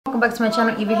back to my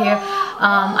channel. Eva here.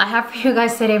 I have for you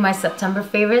guys today my September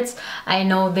favorites. I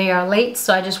know they are late,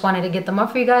 so I just wanted to get them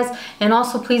up for you guys. And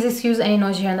also please excuse any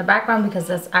noise you hear in the background because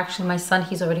that's actually my son.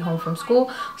 He's already home from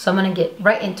school, so I'm gonna get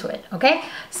right into it. Okay,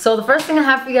 so the first thing I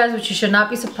have for you guys, which you should not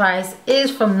be surprised, is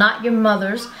from Not Your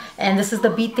Mother's, and this is the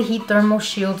Beat the Heat Thermal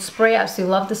Shield Spray. I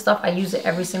absolutely love this stuff. I use it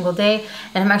every single day,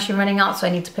 and I'm actually running out, so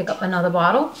I need to pick up another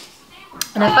bottle.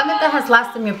 And I find that has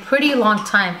lasted me a pretty long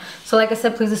time. So like I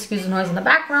said, please excuse the noise in the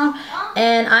background.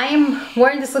 And I am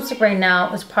wearing this lipstick right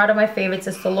now. It's part of my favorites.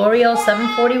 It's the Loreal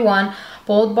 741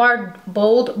 Bold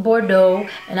Bordeaux,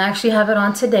 and I actually have it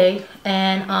on today.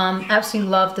 And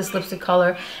absolutely love this lipstick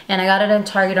color. And I got it in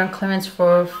Target on clearance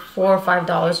for $4 or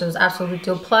 $5. It was absolutely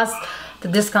deal, plus the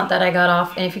discount that I got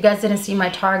off. And if you guys didn't see my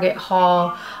Target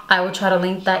haul, I will try to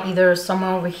link that either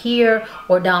somewhere over here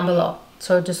or down below.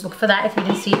 So just look for that if you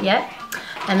didn't see it yet.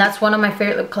 And that's one of my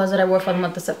favorite lip colors that I wore for the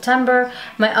month of September.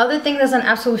 My other thing that's an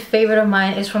absolute favorite of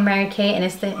mine is from Mary Kay, and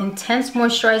it's the Intense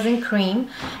Moisturizing Cream.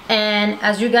 And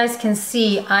as you guys can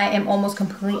see, I am almost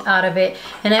completely out of it.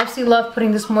 And I absolutely love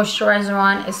putting this moisturizer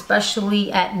on,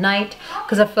 especially at night,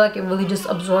 because I feel like it really just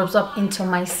absorbs up into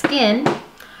my skin.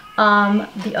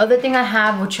 The other thing I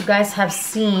have, which you guys have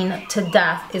seen to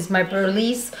death, is my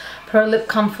Purlisse Pearl Lip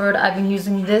Comfort. I've been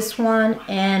using this one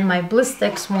and my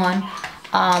Blistex one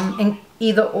in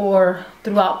either or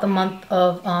throughout the month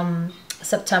of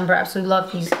September. I absolutely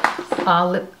love these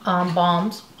lip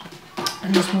balms.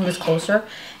 And this move is closer.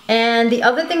 And the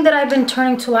other thing that I've been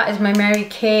turning to a lot is my Mary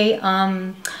Kay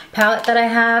palette that I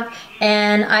have.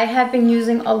 And I have been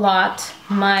using a lot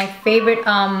my favorite,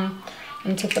 let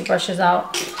me take the brushes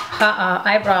out,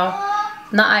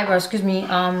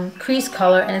 crease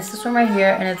color, and it's this one right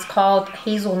here, and it's called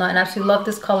Hazelnut, and I absolutely love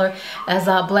this color as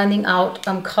a blending out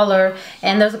color.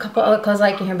 And there's a couple other colors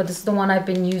I like in here, but this is the one I've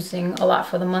been using a lot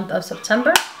for the month of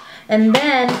September. And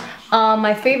then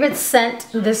my favorite scent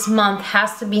this month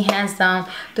has to be hands down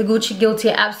the Gucci Guilty.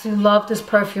 I absolutely love this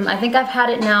perfume. I think I've had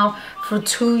it now for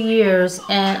 2 years,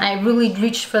 and I really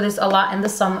reached for this a lot in the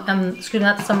summer, excuse me,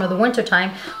 not the summer, the winter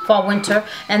time, fall, winter.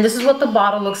 And this is what the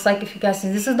bottle looks like. If you guys see,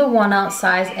 this is the 1 ounce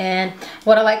size, and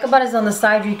what I like about it is on the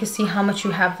side you can see how much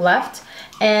you have left.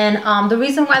 And the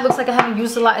reason why it looks like I haven't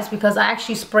used a lot is because I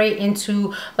actually spray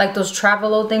into like those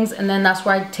Travelo things, and then that's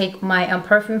where I take my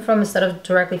perfume from instead of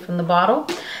directly from the bottle.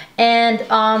 And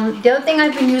the other thing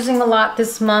I've been using a lot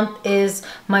this month is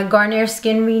my Garnier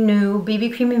Skin Renew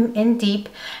BB Cream in Deep.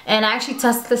 And I actually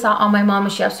tested this out on my mom,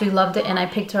 and she absolutely loved it, and I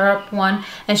picked her up one,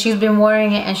 and she's been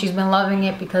wearing it and she's been loving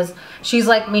it because she's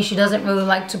like me. She doesn't really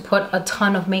like to put a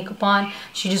ton of makeup on.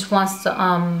 She just wants to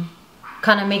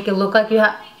kind of make it look like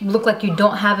you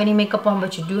don't have any makeup on,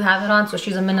 but you do have it on. So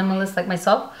she's a minimalist like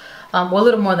myself, well, a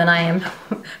little more than I am,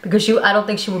 because I don't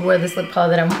think she would wear this lip color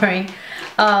that I'm wearing.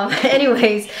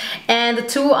 Anyways, and the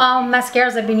two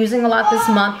mascaras I've been using a lot this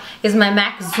month is my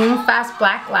MAC Zoom Fast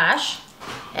Black Lash,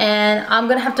 and I'm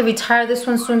gonna have to retire this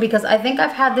one soon because I think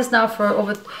I've had this now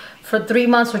for 3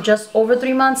 months or just over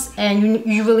 3 months, and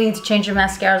you really need to change your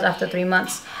mascaras after 3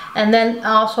 months. And then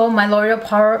also my L'Oreal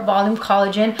Power Volume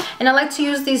Collagen, and I like to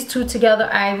use these two together.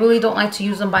 I really don't like to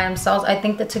use them by themselves. I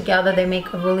think that together they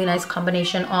make a really nice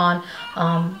combination on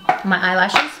my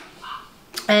eyelashes.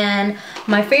 And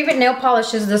my favorite nail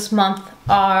polishes this month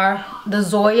are the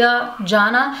Zoya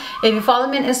Jana. If you follow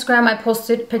me on Instagram, I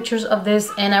posted pictures of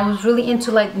this, and I was really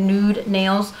into like nude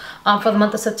nails for the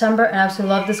month of September, and I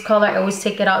absolutely love this color. I always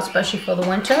take it out, especially for the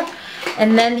winter.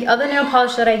 And then the other nail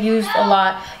polish that I used a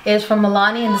lot is from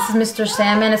Milani, and this is Mr.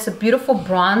 Sandman. It's a beautiful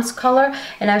bronze color,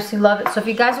 and I absolutely love it. So if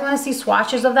you guys want to see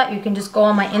swatches of that, you can just go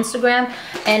on my Instagram.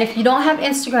 And if you don't have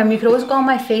Instagram, you can always go on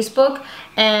my Facebook,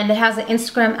 and it has an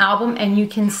Instagram album, and you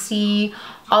can see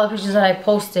all the pictures that I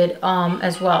posted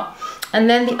as well. And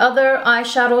then the other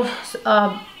eyeshadow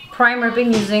primer I've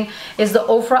been using is the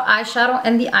Ofra eyeshadow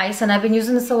and the ice, and I've been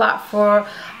using this a lot for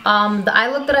the eye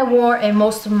look that I wore in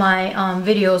most of my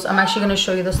videos. I'm actually going to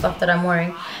show you the stuff that I'm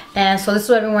wearing, and so this is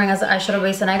what I've been wearing as an eyeshadow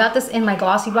base, and I got this in my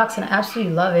glossy box, and I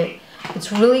absolutely love it.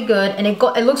 It's really good, and it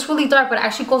looks really dark, but it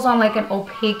actually goes on like an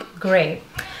opaque gray.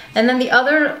 And then the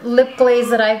other lip glaze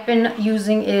that I've been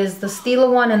using is the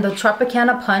Stila one and the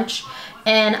Tropicana Punch.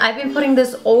 And I've been putting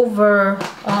this over,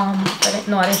 I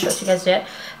didn't show it to you guys yet,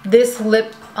 this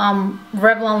lip,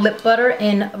 Revlon lip butter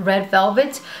in Red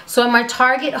Velvet. So in my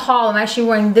Target haul, I'm actually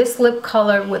wearing this lip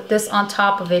color with this on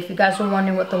top of it, if you guys were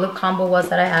wondering what the lip combo was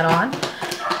that I had on.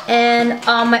 And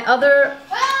my other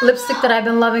lipstick that I've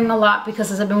been loving a lot,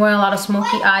 because I've been wearing a lot of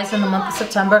smoky eyes in the month of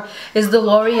September, is the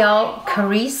L'Oreal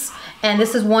Caresse. And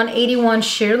this is 181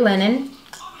 sheer linen,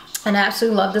 and I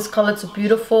absolutely love this color. It's a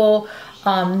beautiful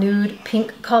nude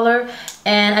pink color,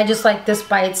 and I just like this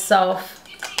by itself.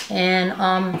 And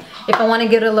if I want to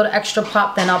get a little extra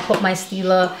pop, then I'll put my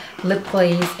Stila Lip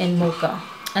Glaze in Mocha.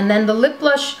 And then the lip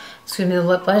blush, excuse me, the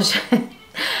lip blush.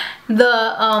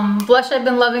 The blush I've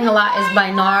been loving a lot is by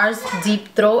NARS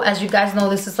Deep Throat. As you guys know,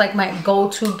 this is like my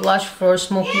go-to blush for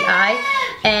smoky eye.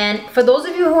 And for those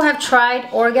of you who have tried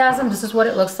Orgasm, this is what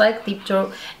it looks like, Deep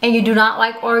Throat, and you do not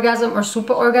like Orgasm or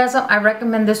Super Orgasm, I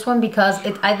recommend this one because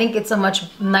I think it's a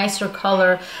much nicer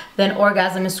color than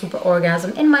Orgasm and Super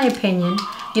Orgasm, in my opinion.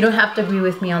 You don't have to agree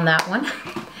with me on that one.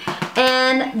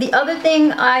 And the other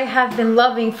thing I have been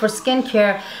loving for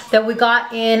skincare that we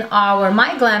got in our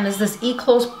My Glam is this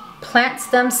E-Close Plant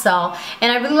Stem Cell.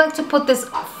 And I really like to put this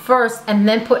first and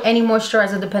then put any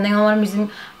moisturizer, depending on what I'm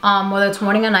using, whether it's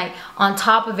morning or night, on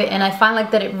top of it. And I find like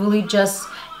that it really just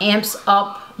amps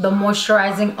up the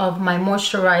moisturizing of my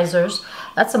moisturizers.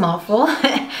 That's a mouthful.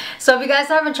 So if you guys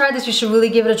haven't tried this, you should really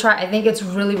give it a try. I think it's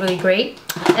really, really great.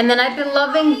 And then I've been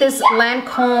loving this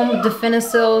Lancome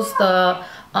Definicils, the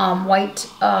white,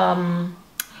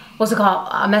 what's it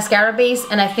called, mascara base,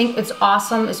 and I think it's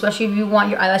awesome, especially if you want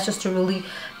your eyelashes to really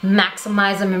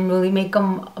maximize them and really make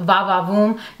them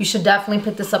va-va-voom. You should definitely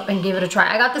pick this up and give it a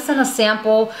try. I got this in a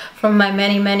sample from my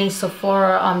many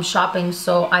Sephora shopping,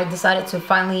 so I decided to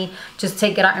finally just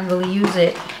take it out and really use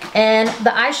it. And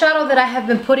the eyeshadow that I have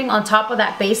been putting on top of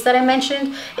that base that I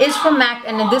mentioned is from MAC,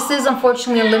 and this is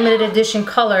unfortunately a limited edition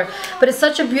color, but it's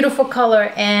such a beautiful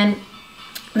color, and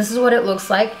this is what it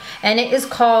looks like, and it is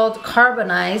called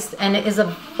Carbonized, and it is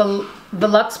a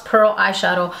Deluxe Pearl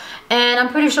eyeshadow. And I'm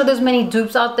pretty sure there's many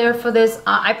dupes out there for this.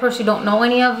 I personally don't know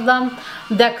any of them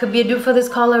that could be a dupe for this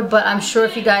color, but I'm sure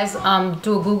if you guys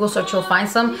do a Google search, you'll find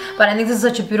some. But I think this is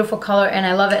such a beautiful color, and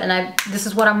I love it, and this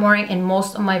is what I'm wearing in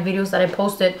most of my videos that I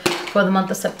posted for the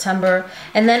month of September.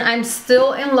 And then I'm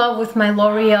still in love with my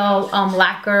L'Oreal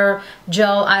Lacquer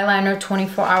Gel Eyeliner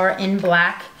 24-hour in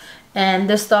black. And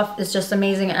this stuff is just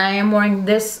amazing, and I am wearing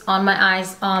this on my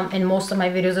eyes in most of my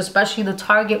videos, especially the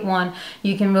Target one.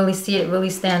 You can really see it really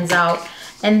stands out.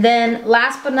 And then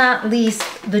last but not least,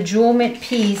 the Jewel Mint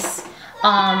piece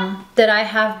that I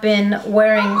have been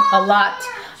wearing a lot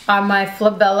are my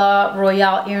Flabella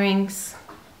Royale earrings.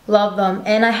 Love them.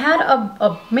 And I had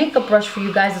a makeup brush for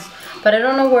you guys, but I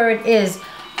don't know where it is.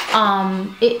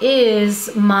 It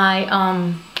is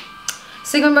my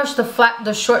Sigma brush,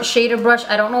 the short shader brush.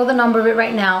 I don't know the number of it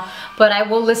right now, but I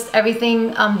will list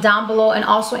everything down below, and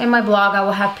also in my blog I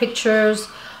will have pictures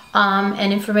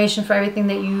and information for everything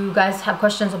that you guys have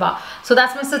questions about. So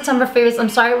that's my September favorites. I'm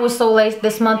sorry it was so late.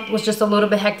 This month was just a little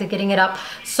bit hectic getting it up.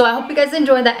 So I hope you guys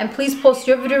enjoyed that, and please post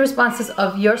your video responses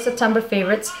of your September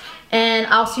favorites, and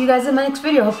I'll see you guys in my next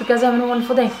video. Hope you guys are having a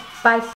wonderful day. Bye.